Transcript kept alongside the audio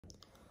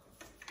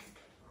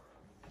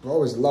I've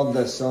always loved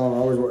this song. I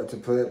always wanted to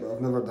play it, but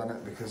I've never done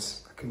it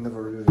because I can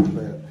never really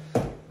play it.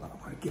 But I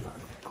want to give it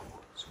a go.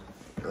 So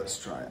let's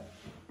try it.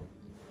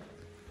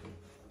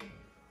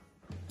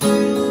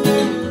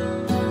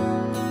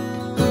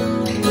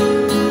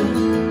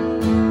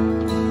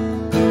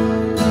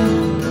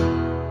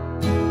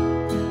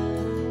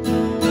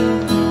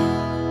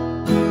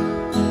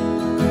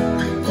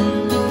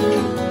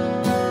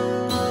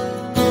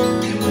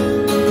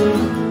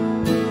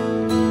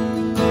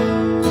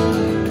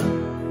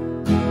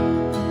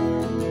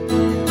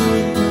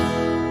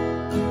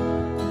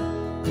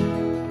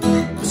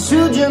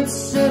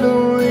 Jumps in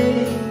a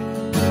way.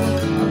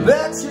 I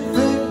bet you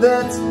think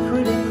that's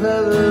pretty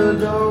clever,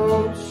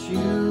 don't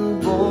you,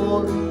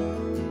 boy?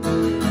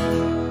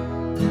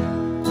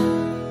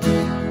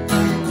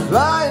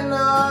 Flying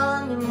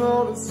on your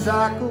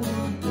motorcycle,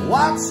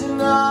 watching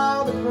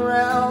all the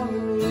ground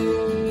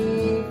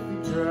beneath you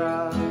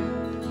drive.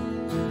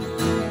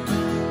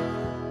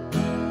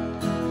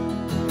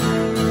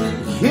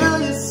 Kill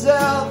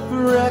yourself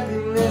for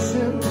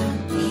recognition,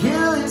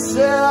 kill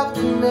yourself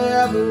to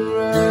never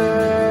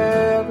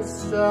ever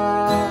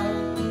stop.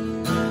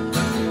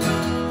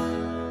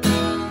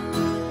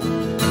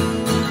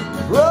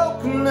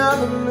 Broken out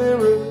the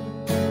mirror,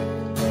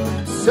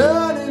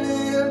 turning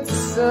into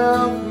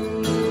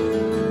something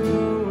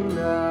new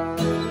now.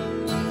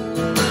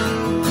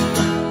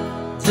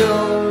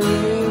 Don't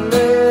leave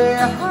me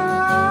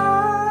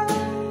high,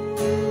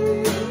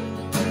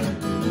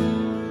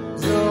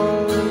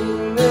 don't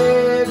leave me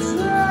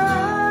dry.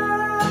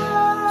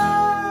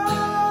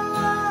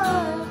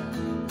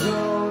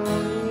 Don't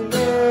leave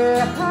me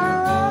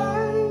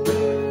high,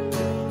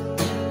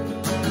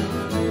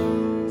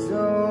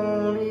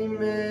 don't leave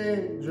me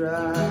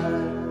dry.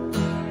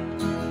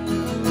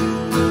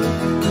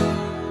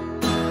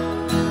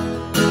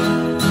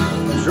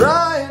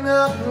 Drying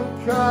up the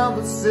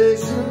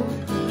conversation,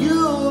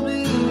 you'll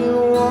be the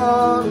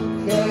one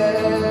who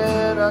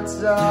cannot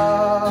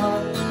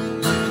talk.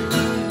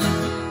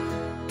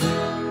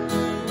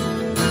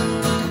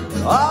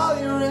 All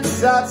your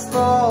insides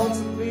fall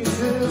to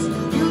pieces,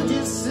 you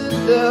just sit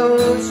there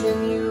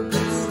wishing you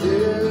could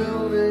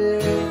still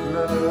make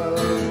love.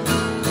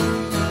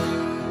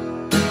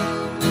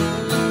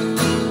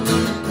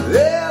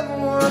 They're the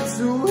ones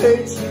who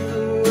hate you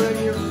when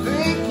you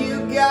think you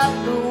got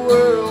the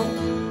world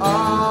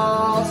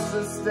all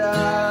sussed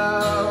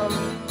out.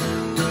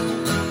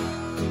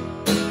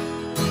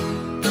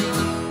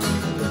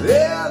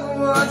 They're the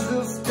ones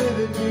who'll spit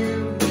at you,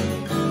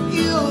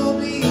 you'll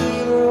be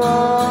the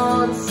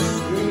one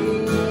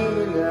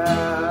screaming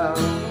out.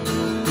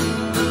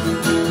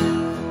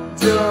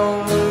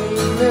 Don't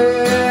leave me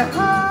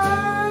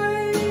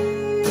high,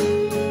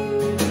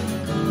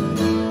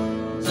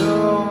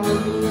 don't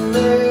leave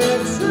me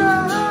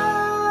dry.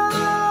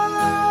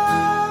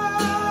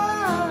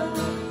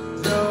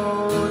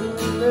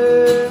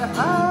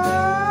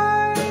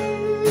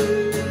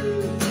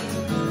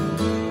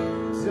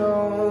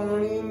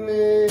 Don't leave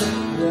me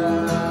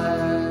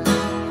die.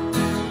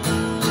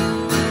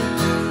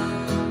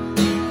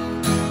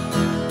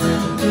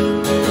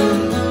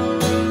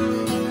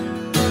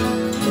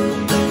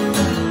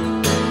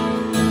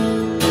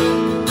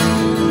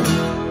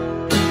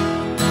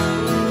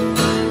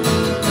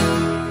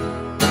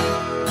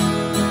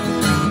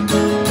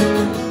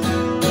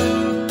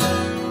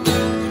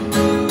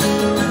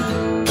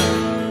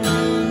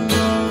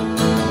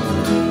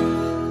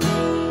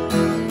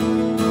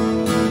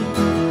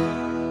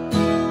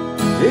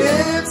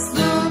 It's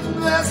the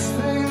best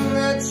thing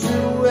that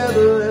you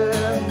ever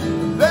had,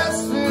 the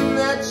best thing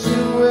that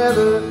you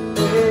ever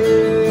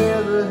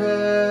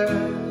had.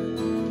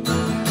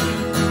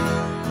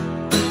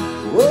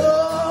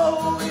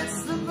 Whoa, it's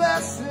the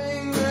best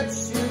thing that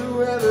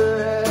you ever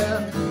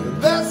had, the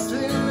best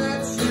thing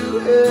that you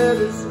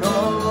ever had.